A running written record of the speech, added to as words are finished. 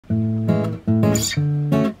Hi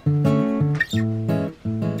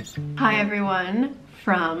everyone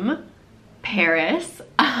from Paris.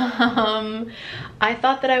 I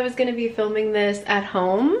thought that I was gonna be filming this at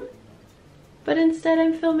home, but instead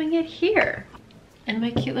I'm filming it here in my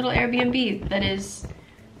cute little Airbnb that is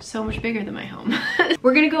so much bigger than my home.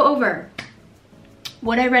 We're gonna go over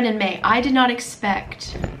what I read in May. I did not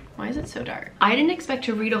expect, why is it so dark? I didn't expect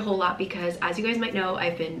to read a whole lot because, as you guys might know,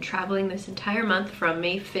 I've been traveling this entire month from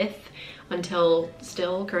May 5th until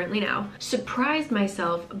still currently now. Surprised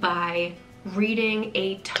myself by reading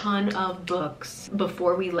a ton of books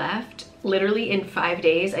before we left. Literally in 5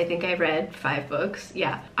 days, I think I read 5 books.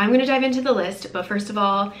 Yeah, I'm gonna dive into the list, but first of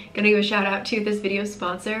all, gonna give a shout out to this video's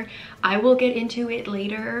sponsor. I will get into it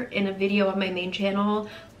later in a video on my main channel,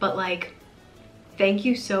 but like, thank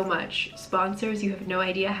you so much, sponsors. You have no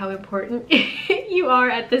idea how important you are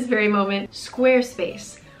at this very moment.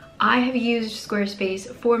 Squarespace. I have used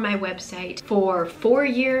Squarespace for my website for 4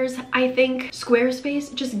 years, I think.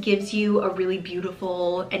 Squarespace just gives you a really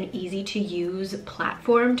beautiful and easy to use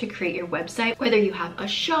platform to create your website. Whether you have a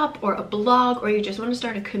shop or a blog or you just want to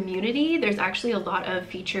start a community, there's actually a lot of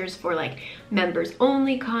features for like members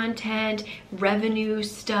only content, revenue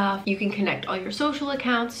stuff. You can connect all your social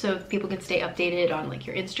accounts so people can stay updated on like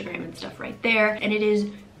your Instagram and stuff right there. And it is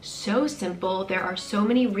so simple. There are so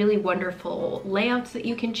many really wonderful layouts that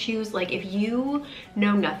you can choose. Like if you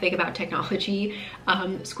know nothing about technology,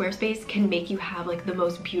 Squarespace can make you have like the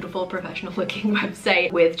most beautiful professional looking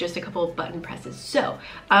website with just a couple of button presses. So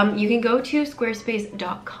you can go to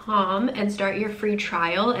squarespace.com and start your free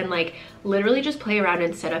trial and like literally just play around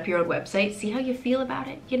and set up your own website, see how you feel about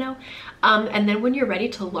it, you know? And then when you're ready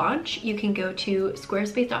to launch, you can go to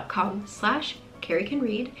squarespace.com/Cari can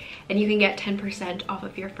read, and you can get 10% off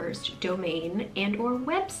of your first domain and or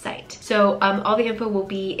website. So all the info will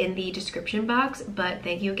be in the description box, but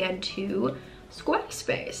thank you again to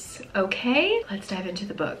Squarespace. Okay, let's dive into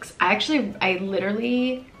the books. I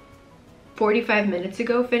literally 45 minutes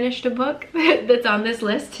ago finished a book that's on this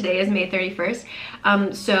list. Today is May 31st.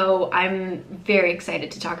 So I'm very excited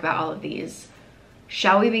to talk about all of these.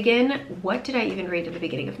 Shall we begin? What did I even read at the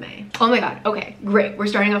beginning of May? Oh my God, okay, great, we're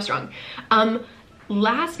starting off strong.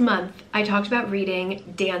 Last month, I talked about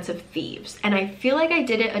reading Dance of Thieves, and I feel like I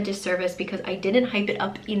did it a disservice because I didn't hype it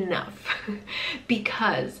up enough.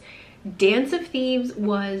 Because Dance of Thieves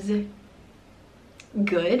was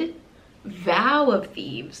good. Vow of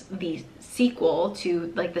Thieves, the sequel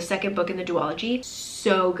to like the second book in the duology,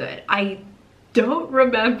 so good. I don't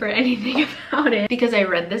remember anything about it because I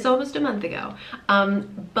read this almost a month ago,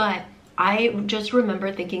 but I just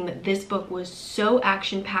remember thinking that this book was so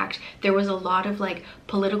action-packed. There was a lot of like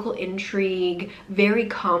political intrigue, very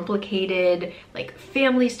complicated like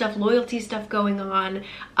family stuff, loyalty stuff going on.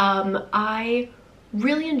 I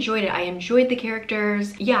really enjoyed it. I enjoyed the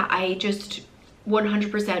characters. Yeah, I just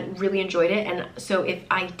 100% really enjoyed it. And so if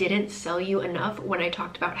I didn't sell you enough when I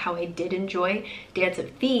talked about how I did enjoy Dance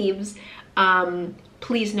of Thieves,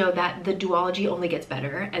 please know that the duology only gets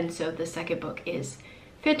better, and so the second book is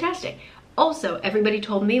fantastic. Also, everybody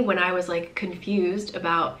told me when I was like confused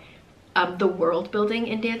about the world building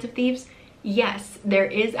in Dance of Thieves, yes, there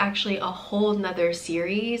is actually a whole nother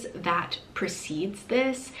series that precedes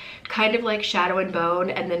this, kind of like Shadow and Bone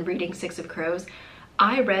and then reading Six of Crows.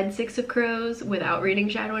 I read Six of Crows without reading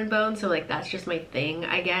Shadow and Bone, so like that's just my thing,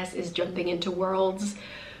 I guess, is jumping into worlds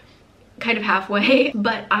kind of halfway.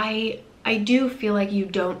 But I do feel like you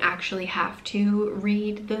don't actually have to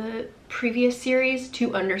read the previous series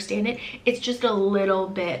to understand it. It's just a little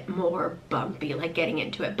bit more bumpy, like getting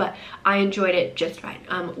into it, but I enjoyed it just fine.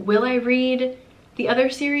 Will I read the other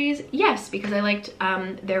series? Yes, because I liked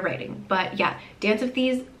their writing. But yeah, Dance of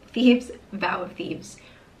Thieves, Vow of Thieves,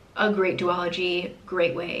 a great duology,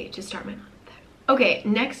 great way to start my month. Okay,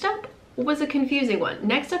 next up was a confusing one.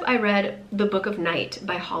 Next up, I read The Book of Night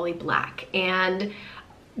by Holly Black, and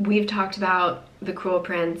we've talked about The Cruel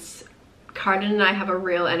Prince. Carden and I have a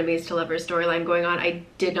real enemies to lovers storyline going on. I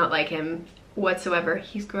did not like him whatsoever.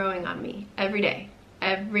 He's growing on me every day.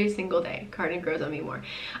 Every single day, Carden grows on me more.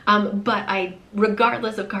 But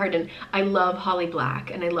regardless of Carden, I love Holly Black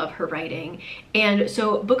and I love her writing. And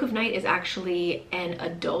so Book of Night is actually an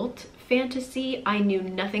adult fantasy. I knew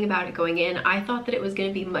nothing about it going in. I thought that it was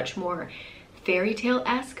gonna be much more fairy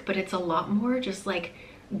tale-esque, but it's a lot more just like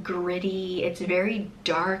gritty. It's very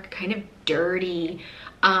dark, kind of dirty.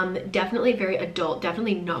 Definitely very adult,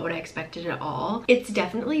 definitely not what I expected at all. It's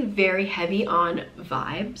definitely very heavy on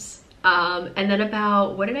vibes. And then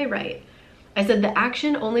about, what did I write? I said the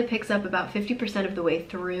action only picks up about 50% of the way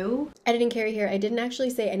through. Editing Carrie here. I didn't actually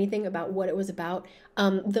say anything about what it was about.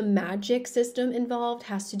 The magic system involved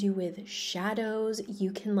has to do with shadows.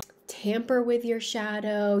 You can like tamper with your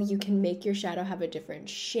shadow. You can make your shadow have a different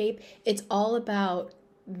shape. It's all about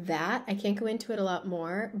that. I can't go into it a lot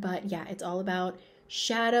more, but yeah, it's all about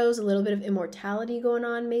shadows, a little bit of immortality going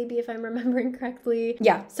on, maybe, if I'm remembering correctly.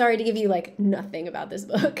 Yeah, sorry to give you like nothing about this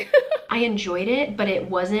book. I enjoyed it, but it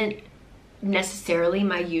wasn't necessarily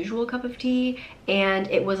my usual cup of tea, and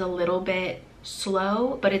it was a little bit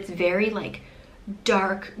slow, but it's very like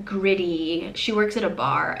dark, gritty. She works at a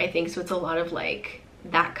bar, I think, so it's a lot of like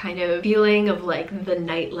that kind of feeling of like the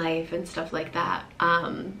nightlife and stuff like that,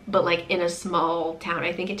 but like in a small town.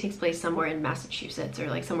 I think it takes place somewhere in Massachusetts or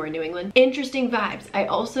like somewhere in New England. Interesting vibes. I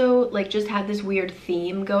also like just had this weird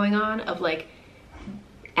theme going on of like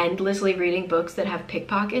endlessly reading books that have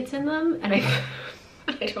pickpockets in them, and I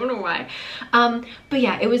don't know why. But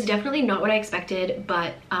yeah, it was definitely not what I expected,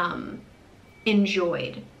 but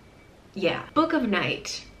enjoyed. Yeah. Book of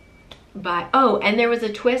Night by, oh, and there was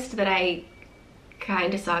a twist that I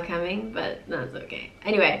kind of saw coming, but that's okay.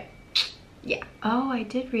 Anyway, yeah. Oh, I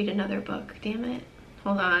did read another book, damn it.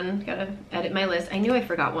 Hold on, gotta edit my list. I knew I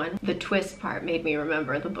forgot one. The twist part made me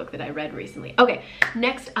remember the book that I read recently. Okay,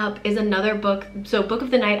 next up is another book. So Book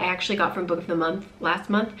of the Night I actually got from Book of the Month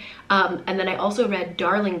last month. And then I also read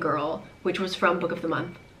Darling Girl, which was from Book of the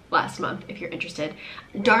Month last month, if you're interested.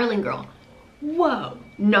 Darling Girl. Whoa,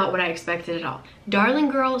 not what I expected at all.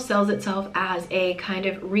 Darling Girl sells itself as a kind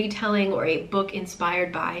of retelling or a book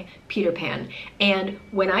inspired by Peter Pan. And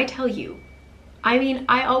when I tell you, I mean,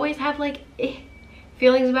 I always have like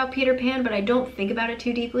feelings about Peter Pan, but I don't think about it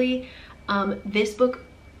too deeply. This book,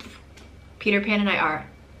 Peter Pan and I are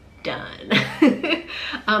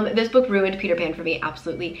done. This book ruined Peter Pan for me,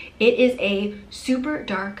 absolutely. It is a super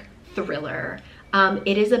dark thriller.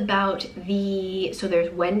 It is about so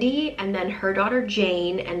there's Wendy and then her daughter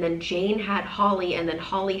Jane, and then Jane had Holly, and then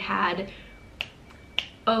Holly had,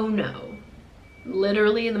 oh no,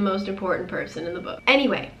 literally the most important person in the book.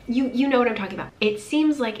 Anyway, you know what I'm talking about. It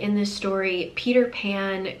seems like in this story, Peter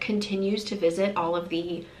Pan continues to visit all of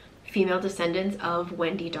the female descendants of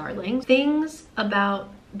Wendy Darling. Things about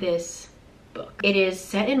this book. It is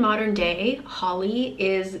set in modern day. Holly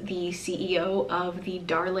is the CEO of the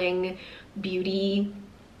Darling beauty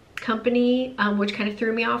company, which kind of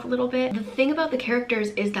threw me off a little bit. The thing about the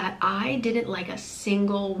characters is that I didn't like a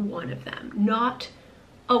single one of them. Not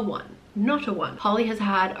a one. Not a one. Holly has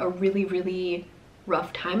had a really, really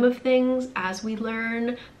rough time of things, as we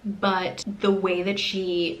learn, but the way that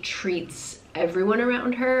she treats everyone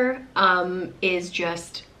around her is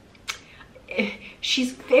just,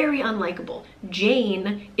 she's very unlikable.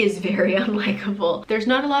 Jane is very unlikable. There's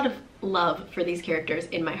not a lot of love for these characters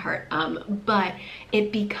in my heart, but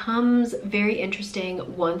it becomes very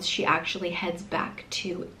interesting once she actually heads back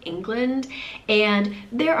to England, and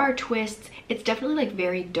there are twists. It's definitely like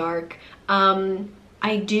very dark.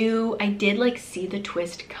 I did like see the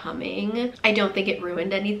twist coming. I don't think it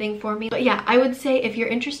ruined anything for me, but yeah, I would say if you're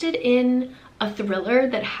interested in a thriller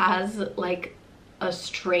that has like a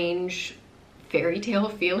strange fairy tale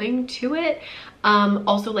feeling to it,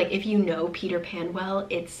 also like if you know Peter Pan well,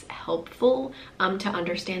 it's helpful to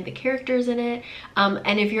understand the characters in it,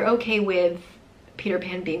 and if you're okay with Peter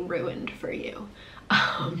Pan being ruined for you,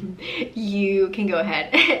 you can go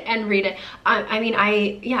ahead and read it. I mean,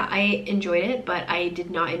 I enjoyed it, but I did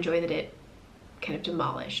not enjoy that it kind of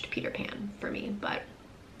demolished Peter Pan for me. But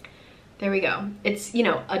there we go. It's, you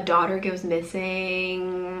know, a daughter goes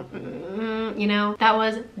missing, you know, that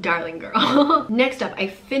was Darling Girl. Next up, I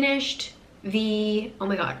finished the, oh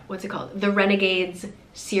my god, what's it called? The Renegades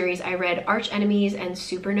series. I read Arch Enemies and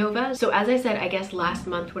Supernova. So as I said, I guess last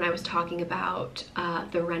month when I was talking about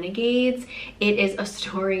the Renegades, it is a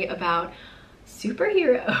story about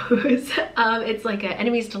superheroes. It's like a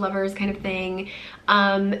enemies to lovers kind of thing.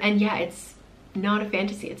 And yeah, it's not a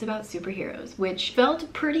fantasy, it's about superheroes, which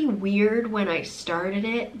felt pretty weird when I started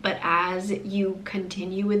it, but as you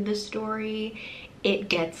continue with the story, it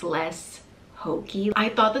gets less hokey. I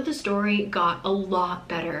thought that the story got a lot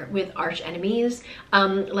better with Arch Enemies.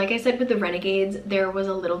 Like I said with the Renegades, there was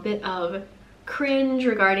a little bit of cringe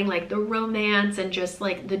regarding like the romance and just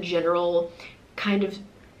like the general kind of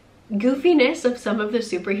goofiness of some of the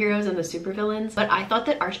superheroes and the supervillains, but I thought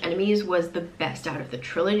that Arch Enemies was the best out of the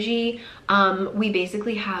trilogy. We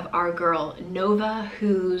basically have our girl Nova,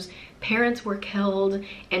 whose parents were killed,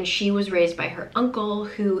 and she was raised by her uncle,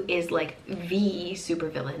 who is like the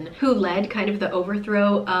supervillain, who led kind of the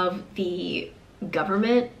overthrow of the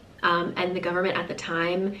government and the government at the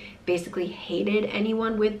time basically hated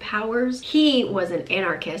anyone with powers. He was an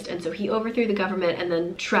anarchist, and so he overthrew the government and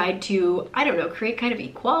then tried to, I don't know, create kind of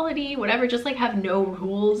equality, whatever, just like have no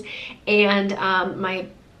rules. And my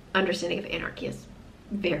understanding of anarchy is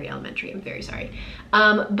very elementary, I'm very sorry.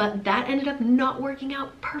 But that ended up not working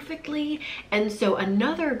out perfectly. And so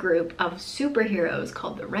another group of superheroes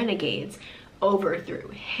called the Renegades overthrew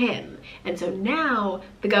him. And so now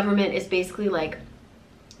the government is basically like,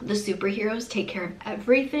 the superheroes take care of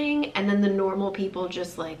everything, and then the normal people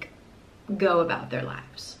just like go about their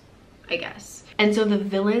lives, I guess. And so the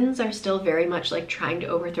villains are still very much like trying to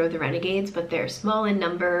overthrow the Renegades, but they're small in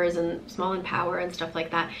numbers and small in power and stuff like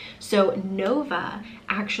that. So Nova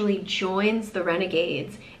actually joins the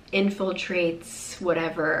Renegades, infiltrates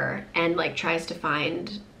whatever, and like tries to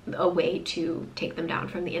find a way to take them down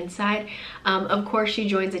from the inside. Of course, she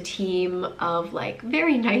joins a team of like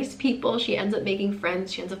very nice people. She ends up making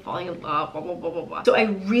friends. She ends up falling in love, blah, blah, blah, blah, blah. So I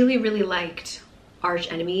really, really liked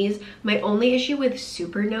Arch Enemies. My only issue with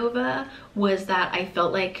Supernova was that I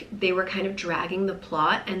felt like they were kind of dragging the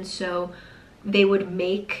plot, and so they would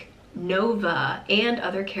make Nova and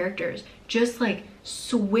other characters just like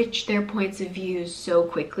switch their points of view so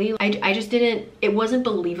quickly. I just didn't, it wasn't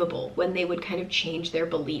believable when they would kind of change their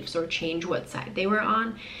beliefs or change what side they were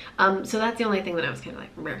on. So that's the only thing that I was kind of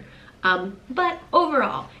like, meh. But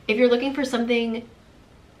overall, if you're looking for something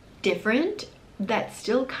different that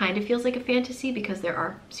still kind of feels like a fantasy because there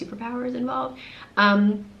are superpowers involved,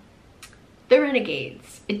 The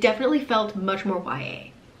Renegades, it definitely felt much more YA.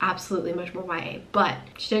 Absolutely much more YA, but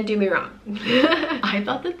she didn't do me wrong. I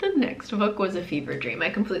thought that the next book was a fever dream. I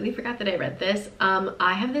completely forgot that I read this.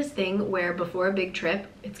 I have this thing where before a big trip,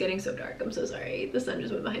 it's getting so dark, I'm so sorry. The sun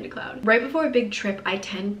just went behind a cloud. Right before a big trip, I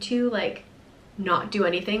tend to like not do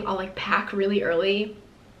anything. I'll like pack really early,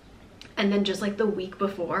 and then just like the week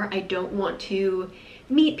before, I don't want to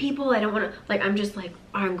meet people. I don't want to, like, I'm just like,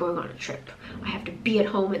 I'm going on a trip. I have to be at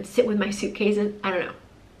home and sit with my suitcases. I don't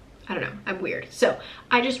know, I'm weird. So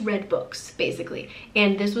I just read books basically,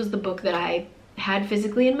 and this was the book that I had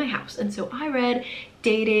physically in my house, and so I read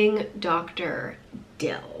Dating Dr.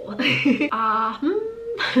 Dill.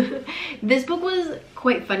 This book was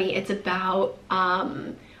quite funny. It's about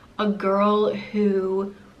a girl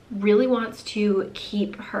who really wants to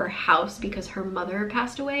keep her house because her mother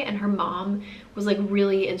passed away, and her mom was like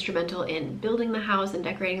really instrumental in building the house and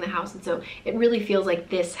decorating the house, and so it really feels like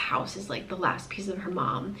this house is like the last piece of her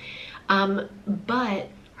mom. But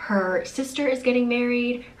her sister is getting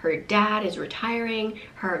married, her dad is retiring,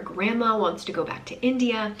 her grandma wants to go back to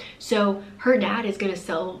India, so her dad is gonna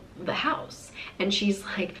sell the house, and she's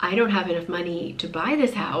like, I don't have enough money to buy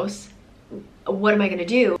this house. What am I gonna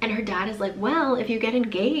do? And her dad is like, well, if you get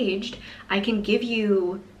engaged, I can give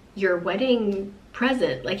you your wedding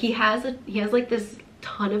present. Like he has like this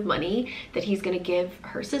ton of money that he's gonna give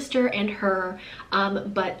her sister and her,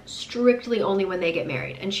 but strictly only when they get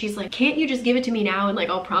married. And she's like, can't you just give it to me now and like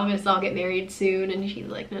I'll promise I'll get married soon? And she's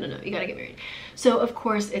like, no, you gotta get married. So of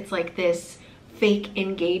course it's like this fake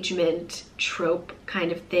engagement trope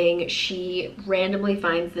kind of thing. She randomly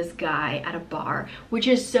finds this guy at a bar, which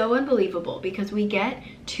is so unbelievable because we get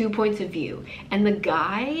 2 points of view, and the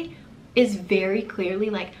guy is very clearly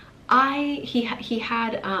like, he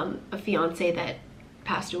had a fiance that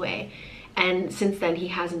passed away, and since then he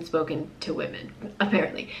hasn't spoken to women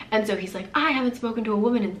apparently, and so he's like, I haven't spoken to a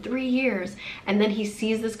woman in 3 years, and then he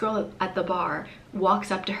sees this girl at the bar, walks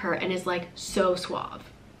up to her, and is like so suave.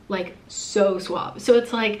 Like so suave. So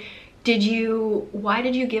it's like, why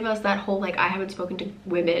did you give us that whole like I haven't spoken to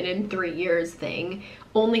women in 3 years thing,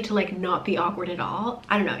 only to like not be awkward at all?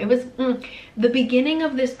 I don't know, it was the beginning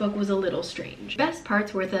of this book was a little strange. Best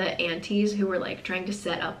parts were the aunties who were like trying to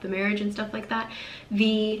set up the marriage and stuff like that.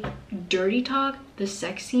 The dirty talk, the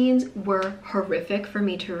sex scenes were horrific for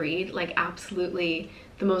me to read, like absolutely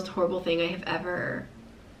the most horrible thing I have ever.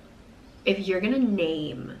 If you're gonna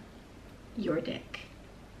name your dick,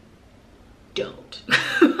 don't.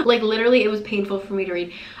 Like literally it was painful for me to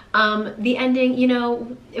read. The ending, you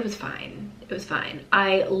know, it was fine. It was fine.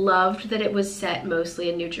 I loved that it was set mostly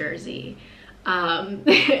in New Jersey,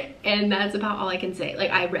 and that's about all I can say.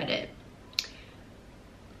 Like I read it,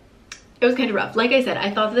 it was kind of rough. Like I said,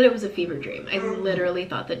 I thought that it was a fever dream. I literally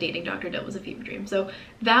thought that Dating Dr. Dill was a fever dream. So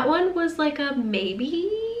that one was like a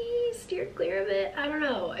maybe, steer clear of it. I don't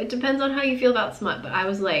know, it depends on how you feel about smut, but I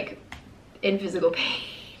was like in physical pain.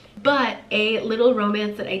 But a little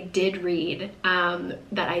romance that I did read,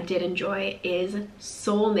 that I did enjoy, is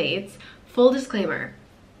Soulmates. Full disclaimer,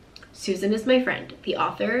 Susan is my friend. The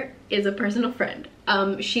author is a personal friend.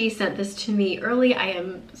 She sent this to me early. I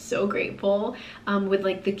am so grateful, with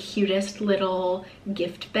like the cutest little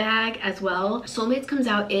gift bag as well. Soulmates comes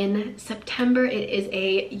out in September. It is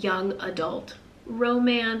a young adult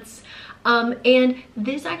romance. And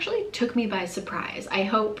this actually took me by surprise. I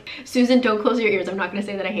hope, Susan, don't close your ears. I'm not gonna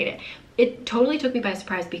say that I hate it. It totally took me by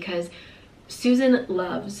surprise because Susan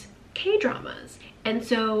loves K-dramas.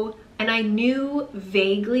 And I knew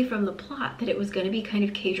vaguely from the plot that it was going to be kind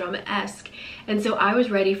of K-drama-esque. And so I was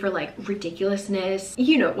ready for like ridiculousness.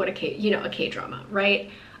 You know what a K-drama, right?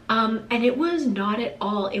 And it was not at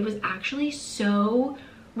all. It was actually so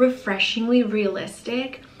refreshingly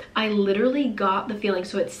realistic. I literally got the feeling,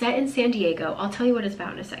 so it's set in San Diego. I'll tell you what it's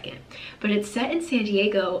about in a second. But it's set in San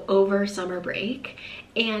Diego over summer break.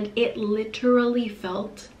 And it literally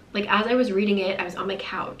felt like, as I was reading it, I was on my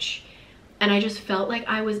couch. And I just felt like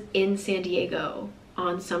I was in San Diego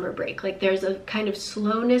on summer break. Like there's a kind of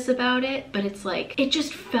slowness about it, but it's like, it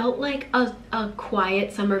just felt like a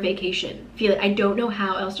quiet summer vacation feeling. I don't know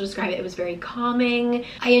how else to describe it. It was very calming.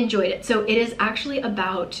 I enjoyed it. So it is actually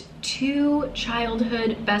about two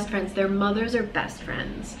childhood best friends. Their mothers are best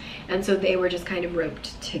friends. And so they were just kind of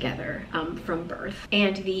roped together from birth.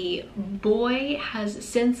 And the boy has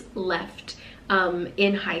since left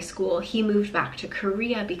in high school. He moved back to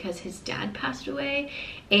Korea because his dad passed away,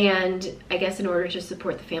 and I guess in order to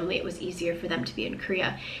support the family it was easier for them to be in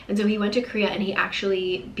Korea. And so he went to Korea and he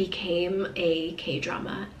actually became a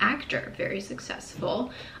K-drama actor, very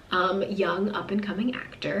successful, young up-and-coming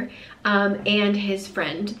actor. And his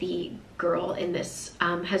friend, the girl in this,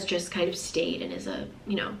 has just kind of stayed and is a,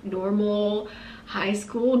 you know, normal high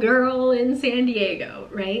school girl in San Diego,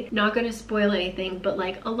 right? Not gonna spoil anything, but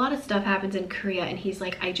like a lot of stuff happens in Korea and he's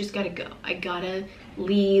like, I just gotta go. I gotta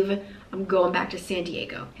leave. I'm going back to San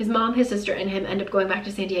Diego. His mom, his sister, and him end up going back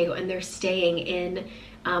to San Diego, and they're staying in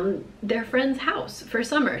their friend's house for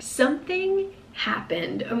summer. Something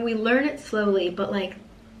happened, and we learn it slowly, but like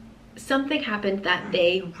something happened that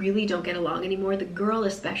they really don't get along anymore. The girl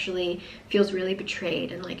especially feels really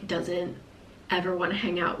betrayed and like doesn't ever want to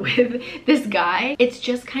hang out with this guy. It's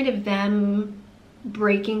just kind of them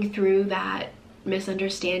breaking through that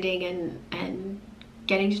misunderstanding and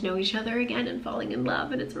getting to know each other again and falling in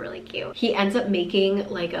love, and it's really cute. He ends up making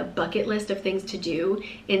like a bucket list of things to do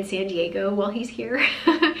in San Diego while he's here.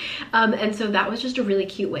 And so that was just a really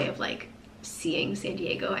cute way of like seeing San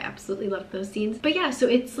Diego. I absolutely loved those scenes. But yeah, so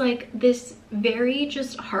it's like this very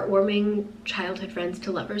just heartwarming childhood friends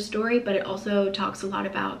to lovers story, but it also talks a lot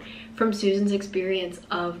about from Susan's experience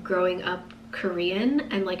of growing up Korean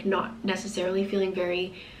and like not necessarily feeling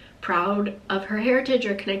very proud of her heritage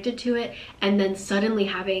or connected to it, and then suddenly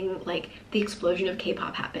having like the explosion of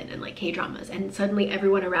K-pop happen and like K-dramas, and suddenly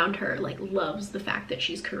everyone around her like loves the fact that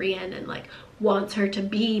she's Korean and like wants her to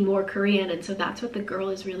be more Korean. And so that's what the girl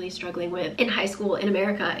is really struggling with in high school in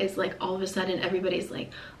America, is like all of a sudden everybody's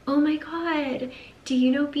like, oh my god, do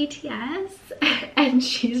you know BTS? And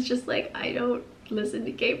she's just like, I don't listen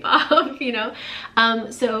to K-pop, you know?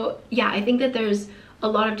 So yeah, I think that there's a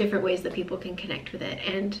lot of different ways that people can connect with it.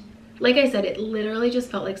 And like I said, it literally just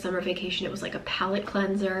felt like summer vacation. It was like a palate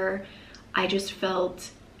cleanser. I just felt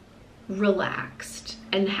relaxed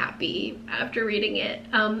and happy after reading it.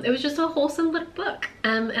 It was just a wholesome little book,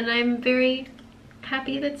 and I'm very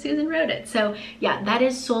happy that Susan wrote it. So yeah, that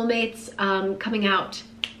is Soulmates, coming out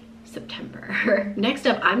September. Next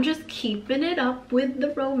up, I'm just keeping it up with the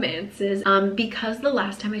romances, because the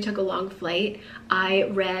last time I took a long flight, I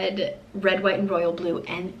read Red, White, and Royal Blue,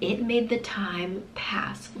 and it made the time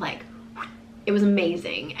pass like, it was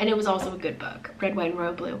amazing. And it was also a good book. Red, White, and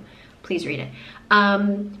Royal Blue. Please read it.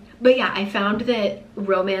 But yeah, I found that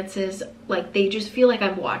romances, like, they just feel like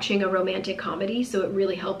I'm watching a romantic comedy, so it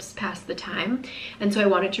really helps pass the time. And so I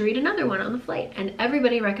wanted to read another one on the flight, and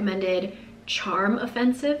everybody recommended Charm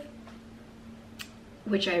Offensive,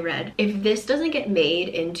 which I read. If this doesn't get made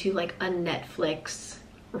into like a Netflix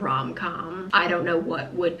rom-com, I don't know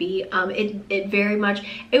what would be. It very much,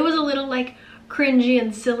 it was a little like cringy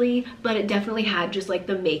and silly, but it definitely had just like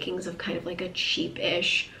the makings of kind of like a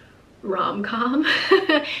cheap-ish rom-com.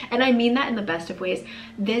 And I mean that in the best of ways.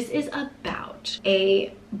 This is about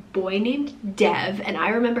a boy named Dev, and I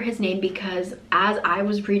remember his name because as I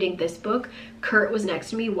was reading this book, Kurt was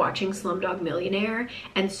next to me watching Slumdog Millionaire,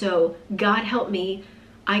 and so God help me,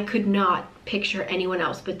 I could not picture anyone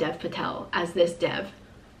else but Dev Patel as this Dev,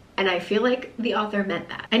 and I feel like the author meant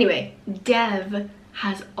that. Anyway, Dev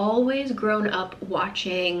has always grown up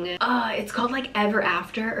watching, it's called like Ever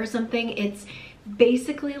After or something. It's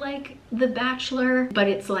basically like The Bachelor, but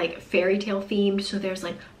it's like fairy tale themed. So there's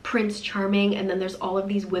like Prince Charming, and then there's all of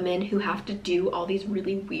these women who have to do all these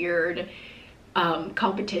really weird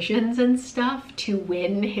competitions and stuff to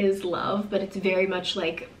win his love, but it's very much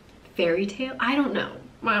like fairy tale. I don't know.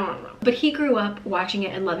 But he grew up watching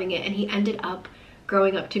it and loving it, and he ended up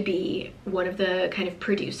growing up to be one of the kind of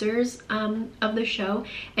producers of the show.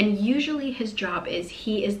 And usually his job is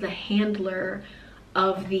he is the handler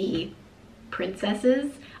of the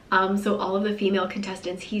princesses. So all of the female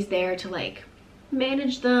contestants, he's there to like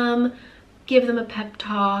manage them, give them a pep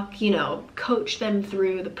talk, you know, coach them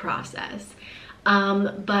through the process.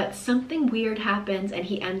 But something weird happens and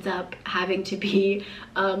he ends up having to be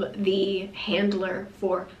the handler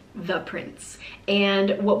for the prince.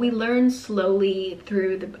 And what we learn slowly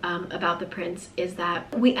through the about the prince is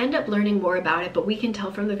that we end up learning more about it, but we can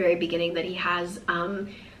tell from the very beginning that he has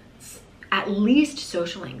at least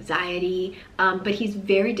social anxiety, but he's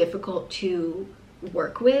very difficult to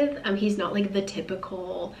work with. He's not like the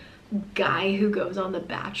typical guy who goes on The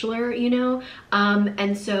Bachelor, you know?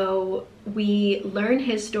 And so we learn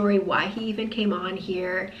his story, why he even came on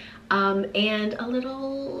here, and a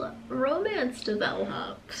little romance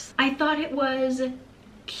develops. I thought it was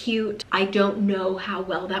cute. I don't know how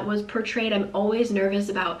well that was portrayed. I'm always nervous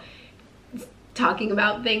about talking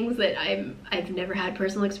about things that I've never had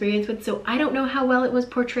personal experience with, so I don't know how well it was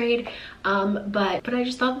portrayed, but I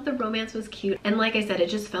just thought that the romance was cute. And like I said, it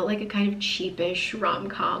just felt like a kind of cheapish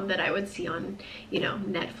rom-com that I would see on, you know,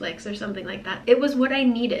 Netflix or something like that. It was what I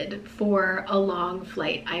needed for a long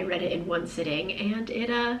flight. I read it in one sitting and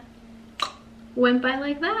it went by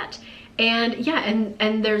like that. And yeah,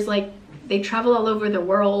 and there's like, they travel all over the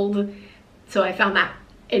world, so I found that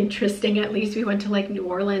interesting. At least we went to like New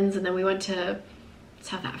Orleans and then we went to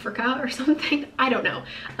South Africa or something. I don't know.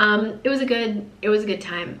 It was a good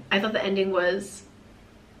time. I thought the ending was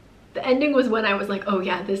when I was like, oh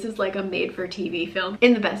yeah, this is like a made for TV film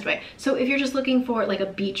in the best way. So if you're just looking for like a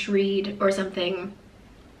beach read or something,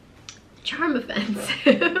 Charm Offensive.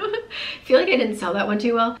 I feel like I didn't sell that one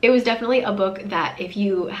too well. It was definitely a book that if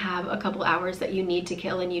you have a couple hours that you need to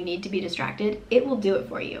kill and you need to be distracted, it will do it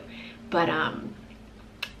for you. But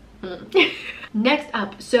next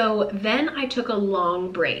up, so then I took a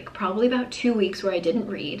long break, probably about 2 weeks where I didn't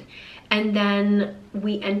read, and then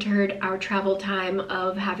we entered our travel time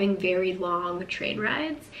of having very long train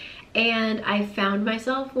rides, and I found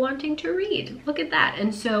myself wanting to read. Look at that.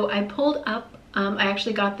 And so I pulled up, I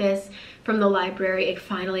actually got this from the library. It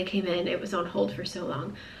finally came in. It was on hold for so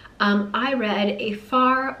long. I read A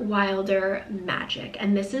Far Wilder Magic,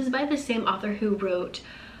 and this is by the same author who wrote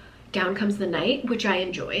Down Comes the Night, which I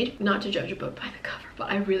enjoyed. Not to judge a book by the cover, but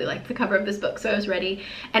I really liked the cover of this book, so I was ready.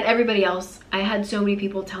 And everybody else, I had so many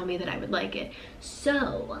people tell me that I would like it.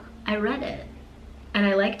 So I read it and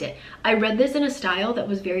I liked it. I read this in a style that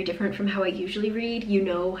was very different from how I usually read. You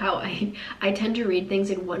know how I tend to read things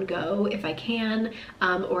in one go if I can,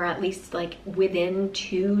 or at least like within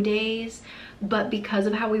 2 days. But because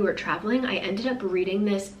of how we were traveling, I ended up reading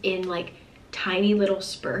this in like tiny little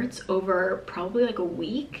spurts over probably like a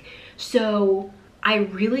week. So I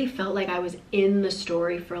really felt like I was in the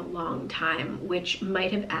story for a long time, which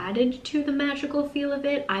might have added to the magical feel of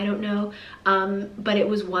it. I don't know. But it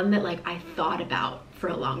was one that like I thought about for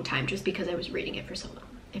a long time just because I was reading it for so long,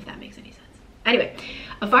 if that makes any sense. Anyway,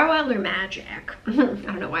 A Far Wilder Magic, I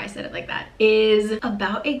don't know why I said it like that, is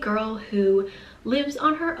about a girl who lives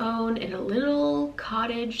on her own in a little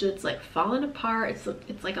cottage that's like falling apart.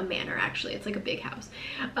 It's like a manor, actually. It's like a big house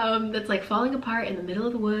that's like falling apart in the middle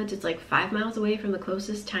of the woods. It's like 5 miles away from the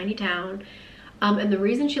closest tiny town. And the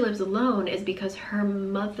reason she lives alone is because her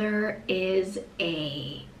mother is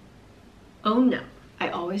a, oh no, I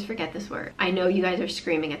always forget this word. I know you guys are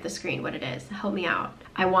screaming at the screen what it is. Help me out.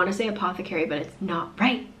 I want to say apothecary, but it's not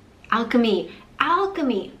right. Alchemy.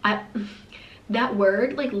 That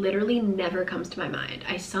word like literally never comes to my mind.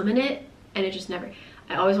 I summon it and it just never,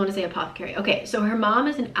 I always want to say apothecary. Okay, so her mom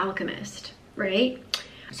is an alchemist, right?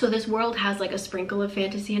 So this world has like a sprinkle of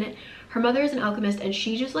fantasy in it. Her mother is an alchemist and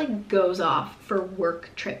she just like goes off for work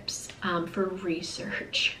trips, for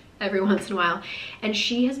research every once in a while. And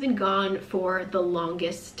she has been gone for the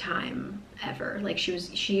longest time ever. Like she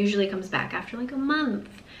usually comes back after like a month,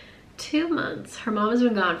 2 months. Her mom has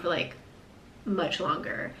been gone for like much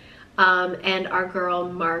longer. And our girl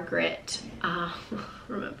Margaret,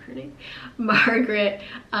 remember her name? Margaret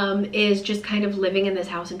is just kind of living in this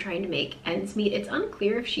house and trying to make ends meet. It's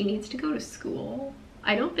unclear if she needs to go to school.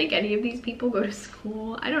 I don't think any of these people go to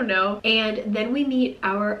school. I don't know. And then we meet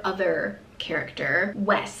our other character,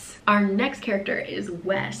 Wes. Our next character is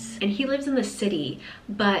Wes, and he lives in the city,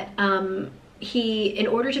 but in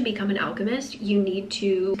order to become an alchemist, you need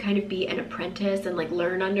to kind of be an apprentice and like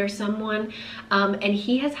learn under someone. And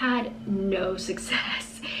he has had no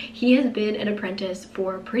success. He has been an apprentice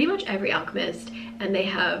for pretty much every alchemist, and they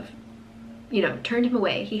have, you know, turned him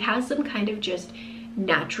away. He has some kind of just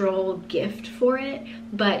natural gift for it,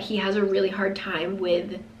 but he has a really hard time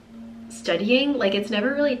with studying. Like, it's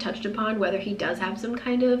never really touched upon whether he does have some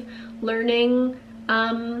kind of learning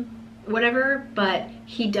whatever, but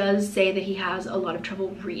he does say that he has a lot of trouble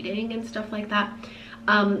reading and stuff like that.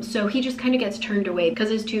 So he just kind of gets turned away because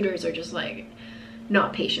his tutors are just like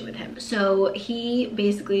not patient with him. So he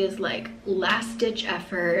basically is like last ditch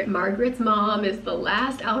effort. Margaret's mom is the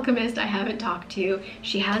last alchemist I haven't talked to.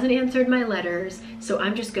 She hasn't answered my letters, so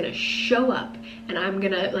I'm just gonna show up and I'm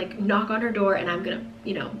gonna like knock on her door and I'm gonna,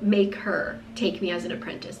 you know, make her take me as an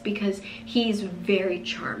apprentice, because he's very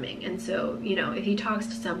charming. And so, you know, if he talks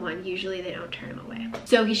to someone, usually they don't turn him away.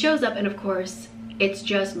 So he shows up and of course it's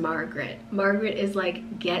just Margaret. Margaret is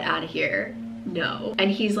like, get out of here. No.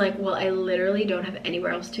 And he's like, well, I literally don't have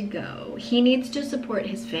anywhere else to go. He needs to support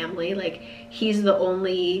his family. Like, he's the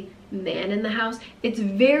only man in the house. It's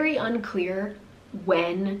very unclear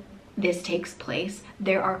when this takes place.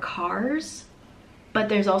 There are cars, but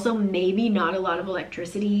there's also maybe not a lot of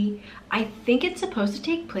electricity. I think it's supposed to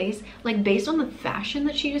take place, like, based on the fashion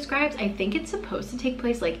that she describes, I think it's supposed to take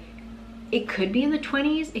place, like, it could be in the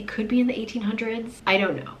 20s, it could be in the 1800s. I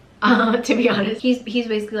don't know. To be honest, he's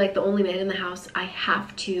basically like the only man in the house. I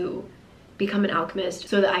have to become an alchemist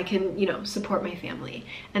so that I can, you know, support my family.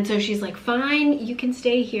 And so she's like, fine, you can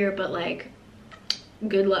stay here, but like,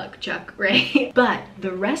 good luck, Chuck, right? But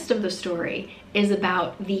the rest of the story is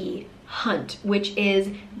about the hunt, which is,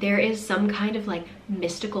 there is some kind of like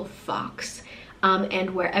mystical fox.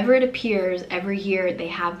 And wherever it appears every year, they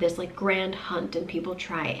have this like grand hunt and people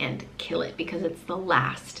try and kill it because it's the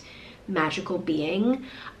last magical being.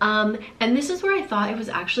 And this is where I thought it was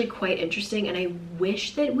actually quite interesting, and I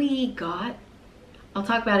wish that we got, I'll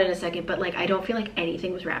talk about it in a second, but like, I don't feel like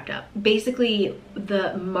anything was wrapped up. Basically,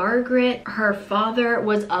 the Margaret, her father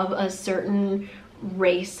was of a certain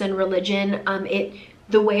race and religion.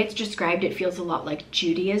 The way it's described, it feels a lot like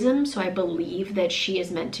Judaism, so I believe that she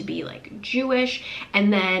is meant to be like Jewish.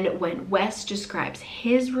 And then when Wes describes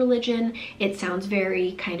his religion, it sounds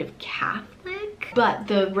very kind of Catholic, but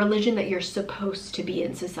the religion that you're supposed to be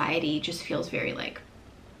in society just feels very like,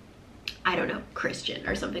 I don't know, Christian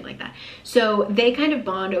or something like that. So they kind of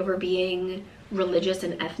bond over being religious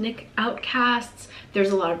and ethnic outcasts.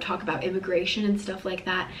 There's a lot of talk about immigration and stuff like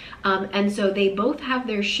that. And so they both have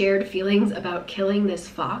their shared feelings about killing this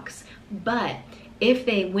fox, but if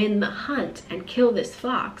they win the hunt and kill this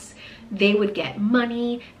fox, they would get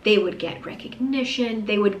money, they would get recognition,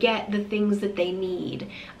 they would get the things that they need.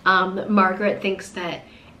 Margaret thinks that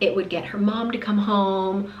it would get her mom to come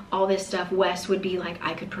home, all this stuff. Wes would be like,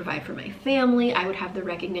 I could provide for my family, I would have the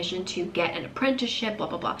recognition to get an apprenticeship, blah,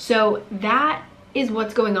 blah, blah. So that is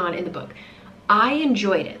what's going on in the book. I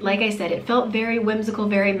enjoyed it. Like I said, it felt very whimsical,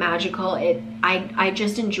 very magical. I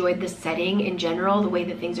just enjoyed the setting in general, the way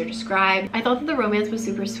that things are described. I thought that the romance was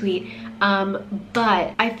super sweet,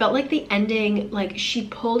 but I felt like the ending, like, she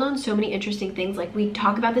pulled on so many interesting things. Like, we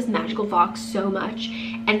talk about this magical fox so much,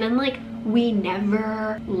 and then like, we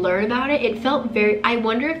never learn about it. It felt very, I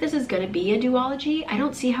wonder if this is gonna be a duology. I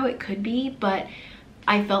don't see how it could be, but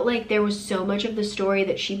I felt like there was so much of the story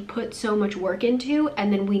that she put so much work into,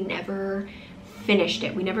 and then we never finished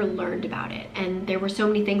it. We never learned about it. And there were so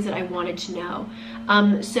many things that I wanted to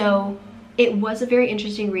know. So it was a very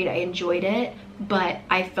interesting read. I enjoyed it, but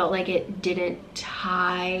I felt like it didn't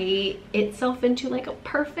tie itself into like a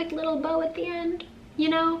perfect little bow at the end, you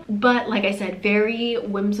know? But like I said, very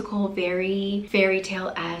whimsical, very fairy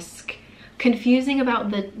tale-esque, confusing about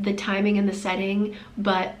the timing and the setting,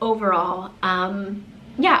 but overall,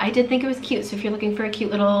 yeah, I did think it was cute. So if you're looking for a cute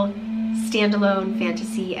little standalone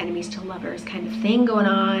fantasy enemies to lovers kind of thing going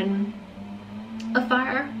on, a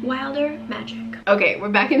far wilder magic. Okay, we're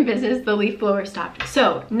back in business. The leaf blower stopped.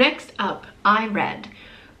 So next up, I read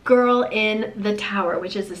Girl in the Tower,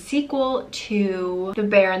 which is a sequel to The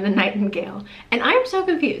Bear and the Nightingale. And I'm so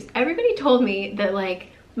confused. Everybody told me that like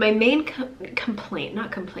my main complaint,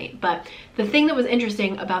 not complaint, but the thing that was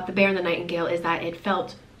interesting about The Bear and the Nightingale is that it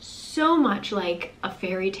felt so much like a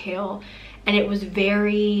fairy tale, and it was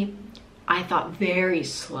very, I thought, very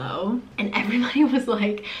slow. And everybody was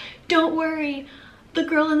like, don't worry, The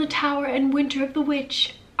Girl in the Tower and Winter of the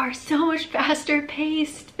Witch are so much faster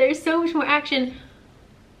paced. There's so much more action.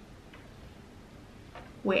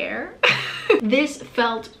 Where? This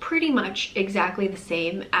felt pretty much exactly the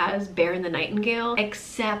same as Bear and the Nightingale,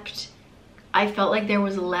 except I felt like there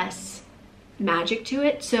was less magic to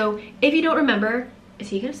it. So if you don't remember, is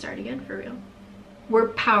he gonna start again for real? We're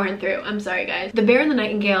powering through. I'm sorry, guys. The Bear and the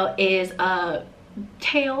Nightingale is a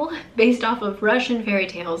tale based off of Russian fairy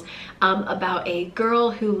tales about a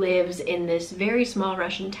girl who lives in this very small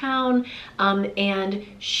Russian town, and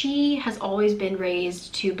she has always been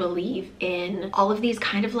raised to believe in all of these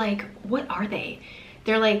kind of like, what are they?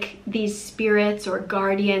 They're like these spirits or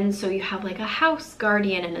guardians. So you have like a house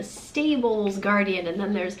guardian and a stables guardian, and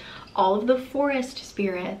then there's all of the forest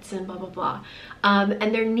spirits and blah blah blah,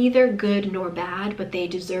 and they're neither good nor bad, but they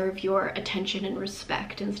deserve your attention and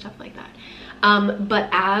respect and stuff like that. But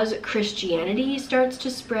as Christianity starts to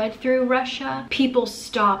spread through Russia, people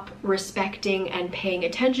stop respecting and paying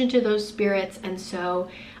attention to those spirits, and so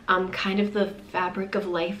kind of the fabric of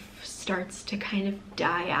life starts to kind of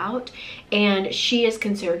die out. And she is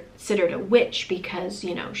considered a witch because,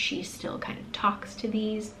 you know, she still kind of talks to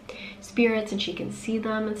these spirits and she can see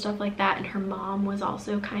them and stuff like that. And her mom was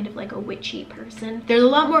also kind of like a witchy person. There's a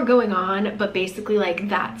lot more going on, but basically like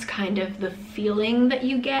that's kind of the feeling that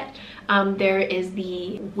you get. There is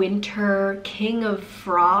the Winter King of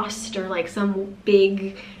Frost, or like some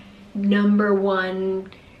big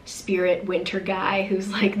 #1 spirit winter guy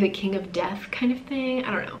who's like the king of death kind of thing.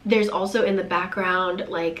 I don't know. There's also in the background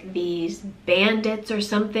like these bandits or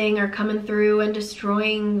something are coming through and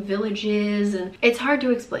destroying villages, and it's hard to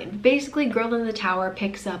explain. Basically, Girl in the Tower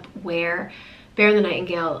picks up where Bear and the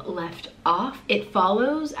Nightingale left off. It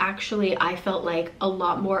follows, actually, I felt like a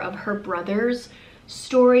lot more of her brother's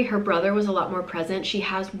story. Her brother was a lot more present. She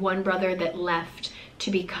has one brother that left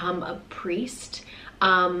to become a priest,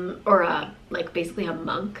 or like basically a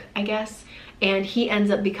monk, I guess. And he ends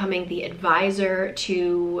up becoming the advisor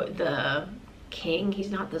to the king. He's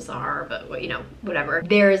not the czar, but you know, whatever.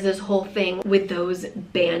 There is this whole thing with those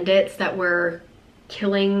bandits that were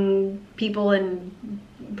killing people and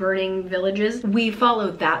burning villages. We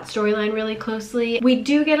followed that storyline really closely. We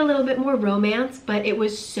do get a little bit more romance, but it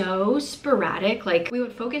was so sporadic. Like, we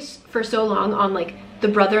would focus for so long on like the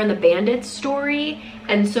brother and the bandits story,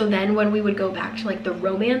 and so then when we would go back to like the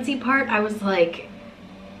romancy part, I was like,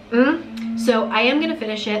 So I am gonna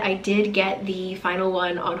finish it. I did get the final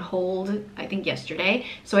one on hold, I think yesterday,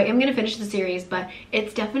 so I am gonna finish the series, but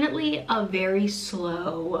it's definitely a very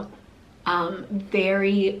slow,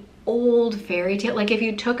 very old fairy tale. Like if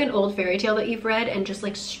you took an old fairy tale that you've read and just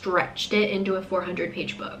like stretched it into a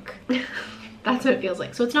 400-page book. That's what it feels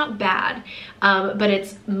like. So it's not bad, but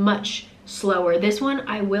it's much slower. This one,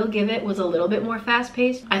 I will give it, was a little bit more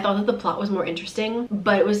fast-paced. I thought that the plot was more interesting,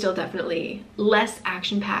 but it was still definitely less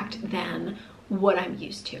action-packed than what I'm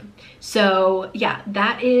used to. So yeah,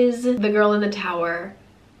 that is The Girl in the Tower.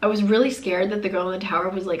 I was really scared that The Girl in the Tower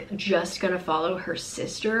was like just gonna follow her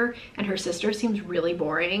sister, and her sister seems really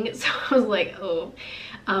boring. So I was like, oh,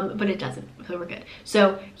 but it doesn't, so we're good.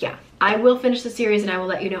 So yeah, I will finish the series and I will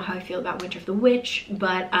let you know how I feel about Winter of the Witch,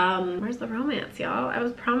 but where's the romance, y'all? I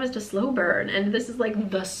was promised a slow burn, and this is like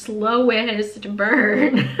the slowest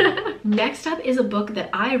burn. Next up is a book that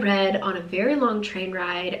I read on a very long train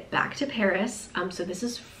ride back to Paris. So this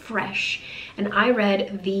is fresh, and I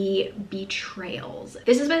read The Betrayals.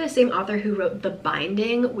 This is by the same author who wrote The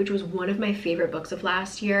Binding, which was one of my favorite books of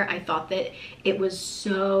last year. I thought that it was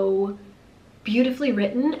so beautifully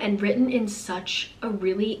written, and written in such a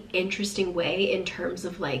really interesting way in terms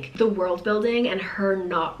of like the world building and her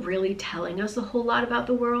not really telling us a whole lot about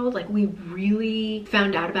the world. Like, we really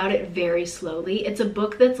found out about it very slowly. It's a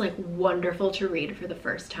book that's like wonderful to read for the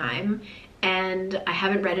first time, and I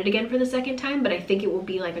haven't read it again for the second time, but I think it will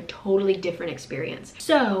be like a totally different experience.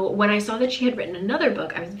 So when I saw that she had written another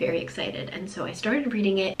book, I was very excited, and so I started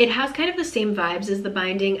reading it. It has kind of the same vibes as The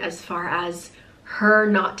Binding as far as her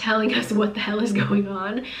not telling us what the hell is going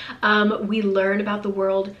on. We learn about the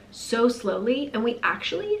world so slowly, and we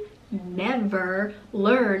actually never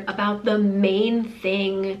learn about the main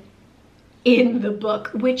thing in the book,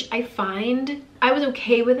 which I find, I was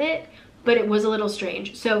okay with it, but it was a little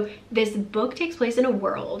strange. So this book takes place in a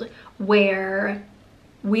world where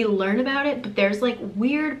we learn about it, but there's like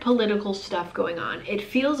weird political stuff going on. It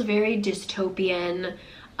feels very dystopian,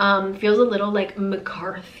 feels a little like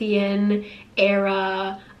McCarthyian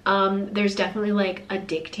era. There's definitely like a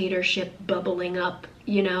dictatorship bubbling up,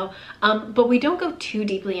 you know, but we don't go too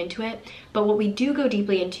deeply into it. But what we do go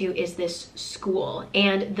deeply into is this school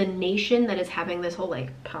and the nation that is having this whole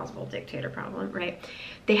like possible dictator problem, right?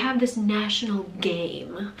 They have this national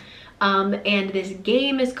game, and this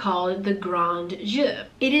game is called the Grand Jeu.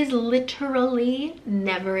 It is literally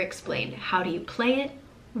never explained. How do you play it?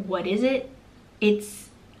 What is it?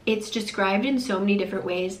 It's described in so many different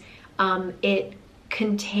ways. It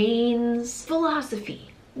contains philosophy,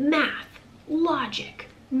 math, logic,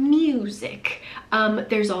 music.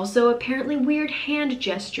 There's also apparently weird hand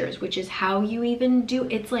gestures, which is how you even do,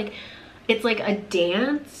 it's like a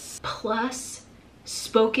dance plus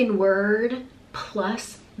spoken word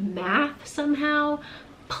plus math somehow,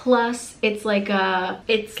 plus it's like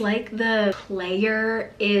the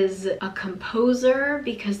player is a composer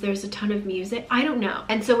because there's a ton of music. I don't know.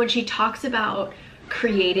 And so when she talks about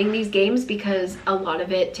creating these games, because a lot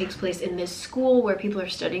of it takes place in this school where people are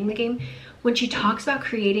studying the game, when she talks about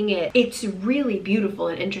creating it, it's really beautiful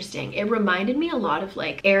and interesting. It reminded me a lot of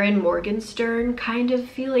like Erin Morgenstern kind of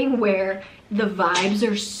feeling, where the vibes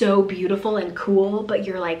are so beautiful and cool, but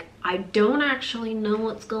you're like, I don't actually know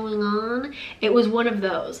what's going on. It was one of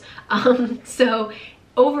those. So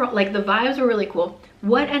overall, like the vibes were really cool.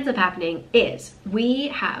 What ends up happening is we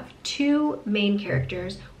have two main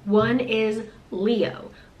characters. One is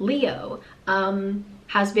Leo. Leo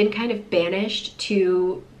has been kind of banished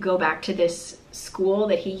to go back to this school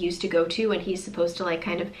that he used to go to, and he's supposed to like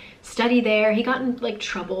kind of study there. He got in like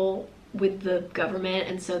trouble with the government,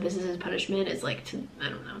 and so this is his punishment, is like to, I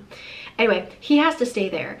don't know. Anyway, he has to stay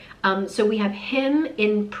there. So we have him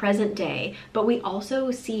in present day, but we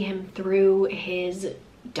also see him through his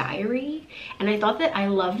diary, and I thought that I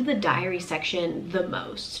loved the diary section the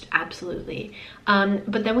most, absolutely.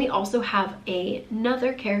 But then we also have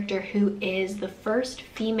another character who is the first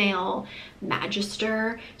female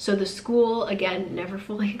magister. So the school, again, never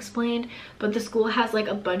fully explained, but the school has like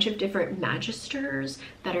a bunch of different magisters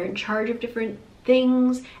that are in charge of different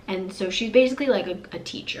things, and so she's basically like a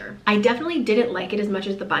teacher. I definitely didn't like it as much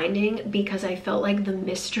as The Binding because I felt like the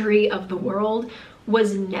mystery of the world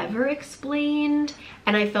was never explained,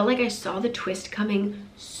 and I felt like I saw the twist coming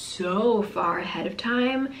so far ahead of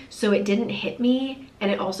time, so it didn't hit me,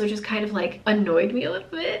 and it also just kind of like annoyed me a little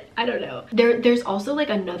bit. I don't know. There's also like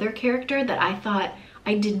another character that I thought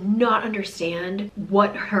I did not understand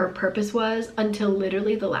what her purpose was until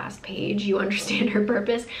literally the last page. You understand her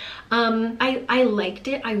purpose. I liked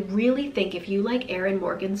it. I really think if you like Erin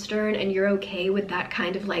Morgenstern and you're okay with that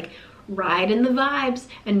kind of like ride in the vibes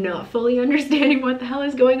and not fully understanding what the hell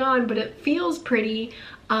is going on, but it feels pretty,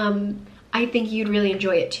 I think you'd really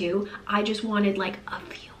enjoy it too. I just wanted like a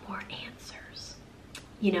few more answers,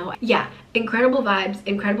 you know? Yeah, incredible vibes,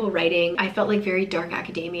 incredible writing. I felt like very dark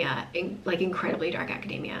academia, like incredibly dark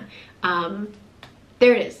academia.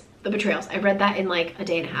 There it is, The Betrayals. I read that in like a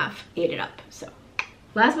day and a half, ate it up, so.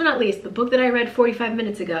 Last but not least, the book that I read 45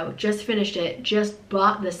 minutes ago, just finished it, just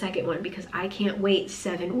bought the second one because I can't wait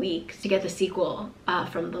 7 weeks to get the sequel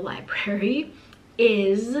from the library,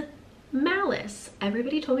 is Malice.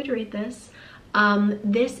 Everybody told me to read this.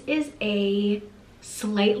 This is a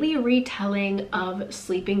slightly retelling of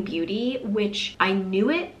Sleeping Beauty, which I knew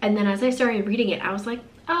it, and then as I started reading it, I was like,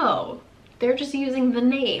 oh, they're just using the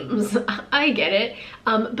names. I get it.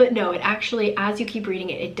 But no, it actually, as you keep reading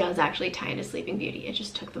it, it does actually tie into Sleeping Beauty. It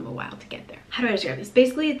just took them a while to get there. How do I describe this?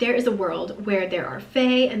 Basically, there is a world where there are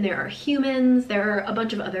fae and there are humans. There are a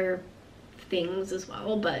bunch of other things as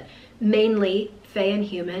well, but mainly fae and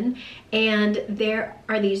human. And there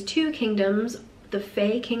are these two kingdoms, the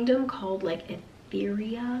fae kingdom called like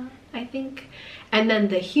Etheria, I think, and then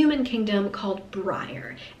the human kingdom called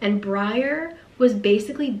Briar. And Briar was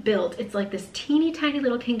basically built, it's like this teeny tiny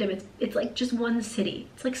little kingdom. It's like just one city.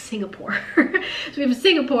 It's like Singapore. So we have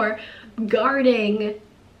Singapore guarding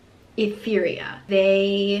Etheria.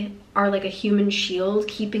 They are like a human shield,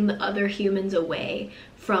 keeping the other humans away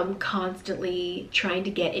from constantly trying to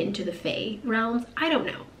get into the fae realms. I don't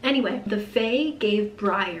know. Anyway, the fae gave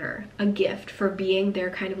Briar a gift for being their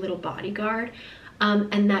kind of little bodyguard.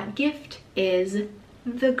 And that gift is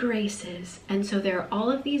the graces. And so there are all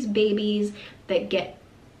of these babies that get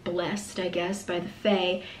blessed, I guess, by the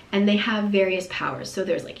fae, and they have various powers. So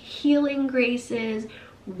there's like healing graces,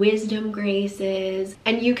 wisdom graces,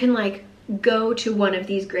 and you can like go to one of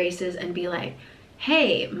these graces and be like,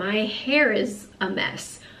 hey, my hair is a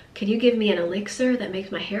mess. Can you give me an elixir that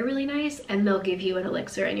makes my hair really nice? And they'll give you an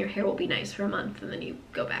elixir and your hair will be nice for a month, and then you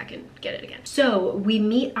go back and get it again. So we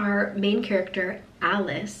meet our main character,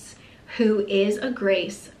 Alice, who is a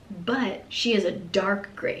grace, but she is a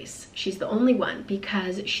dark grace. She's the only one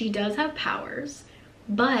because she does have powers,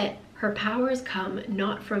 but her powers come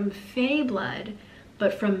not from fae blood,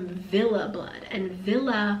 but from Villa blood. And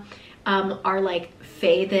Villa are like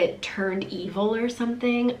fae that turned evil or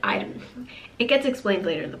something. It gets explained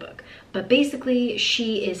later in the book. But basically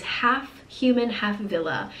she is half human, half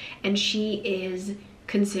Villa, and she is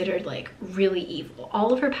considered like really evil.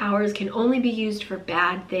 All of her powers can only be used for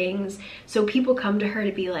bad things. So people come to her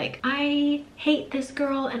to be like, I hate this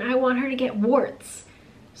girl and I want her to get warts.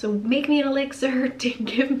 So make me an elixir to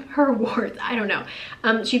give her wards. I don't know.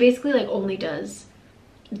 She basically like only does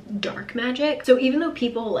dark magic. So even though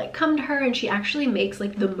people like come to her and she actually makes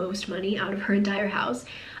like the most money out of her entire house,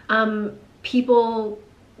 people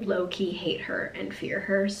low-key hate her and fear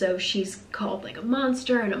her. So she's called like a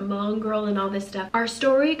monster and a mongrel and all this stuff. Our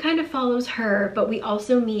story kind of follows her, but we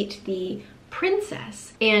also meet the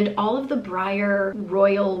princess, and all of the Briar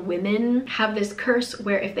royal women have this curse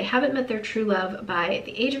where if they haven't met their true love by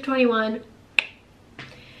the age of 21,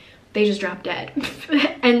 they just drop dead.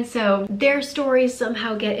 And so their stories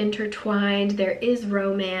somehow get intertwined. There is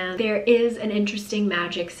romance. There is an interesting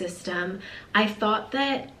magic system. I thought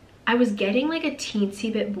that I was getting like a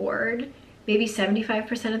teensy bit bored, maybe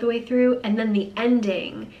 75% of the way through, and then the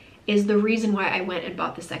ending is the reason why I went and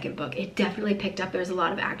bought the second book. It definitely picked up. There's a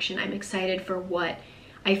lot of action. I'm excited for what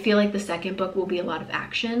I feel like the second book will be. A lot of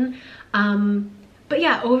action. But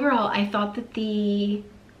yeah, overall, I thought that the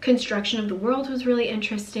construction of the world was really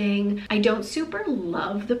interesting. I don't super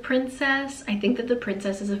love the princess. I think that the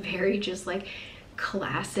princess is a very just like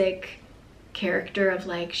classic character of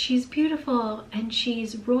like, she's beautiful and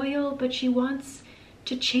she's royal, but she wants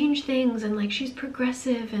to change things, and like she's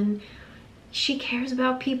progressive and she cares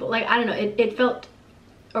about people. Like, I don't know, it felt,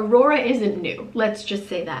 Aurora isn't new, let's just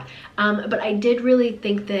say that. But I did really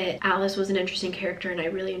think that Alice was an interesting character and I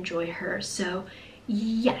really enjoy her. So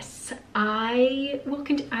yes, I will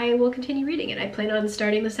continue reading it. I plan on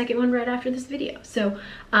starting the second one right after this video. So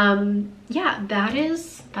yeah,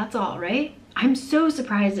 that's all, right? I'm so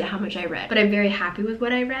surprised at how much I read, but I'm very happy with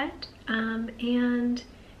what I read. And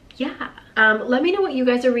yeah, let me know what you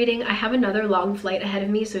guys are reading. I have another long flight ahead of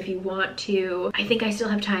me, so if you want to, I think I still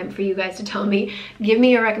have time for you guys to tell me, give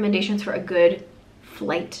me your recommendations for a good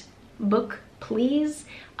flight book, please.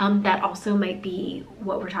 That also might be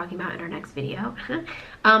what we're talking about in our next video.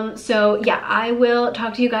 So yeah, I will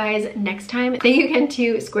talk to you guys next time. Thank you again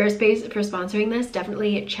to Squarespace for sponsoring this.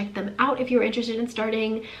 Definitely check them out if you're interested in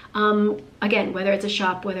starting, again, whether it's a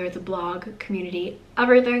shop, whether it's a blog, community,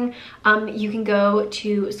 everything. You can go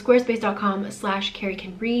to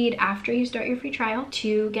squarespace.com/caricanread after you start your free trial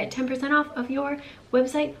to get 10% off of your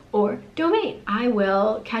website or domain. I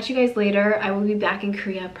will catch you guys later. I will be back in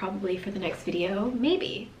Korea probably for the next video,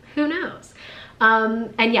 maybe, who knows.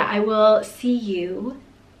 And yeah, I will see you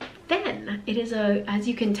then. It is as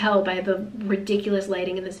you can tell by the ridiculous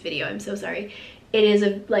lighting in this video, I'm so sorry. It is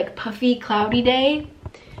a like puffy, cloudy day.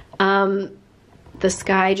 The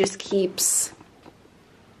sky just keeps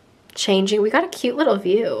changing. We got a cute little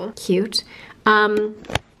view. Cute.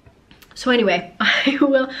 So anyway,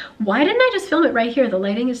 why didn't I just film it right here? The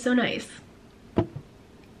lighting is so nice.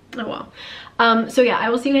 Oh well. So yeah, I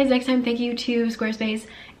will see you guys next time. Thank you to Squarespace,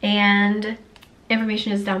 and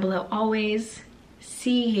information is down below always.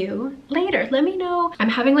 See you later. Let me know. I'm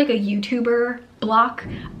having like a YouTuber block.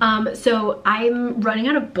 So I'm running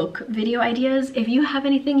out of book video ideas. If you have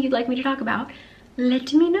anything you'd like me to talk about,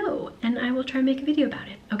 let me know and I will try and make a video about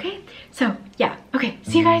it. Okay? So yeah, okay,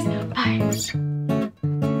 see you guys. Bye.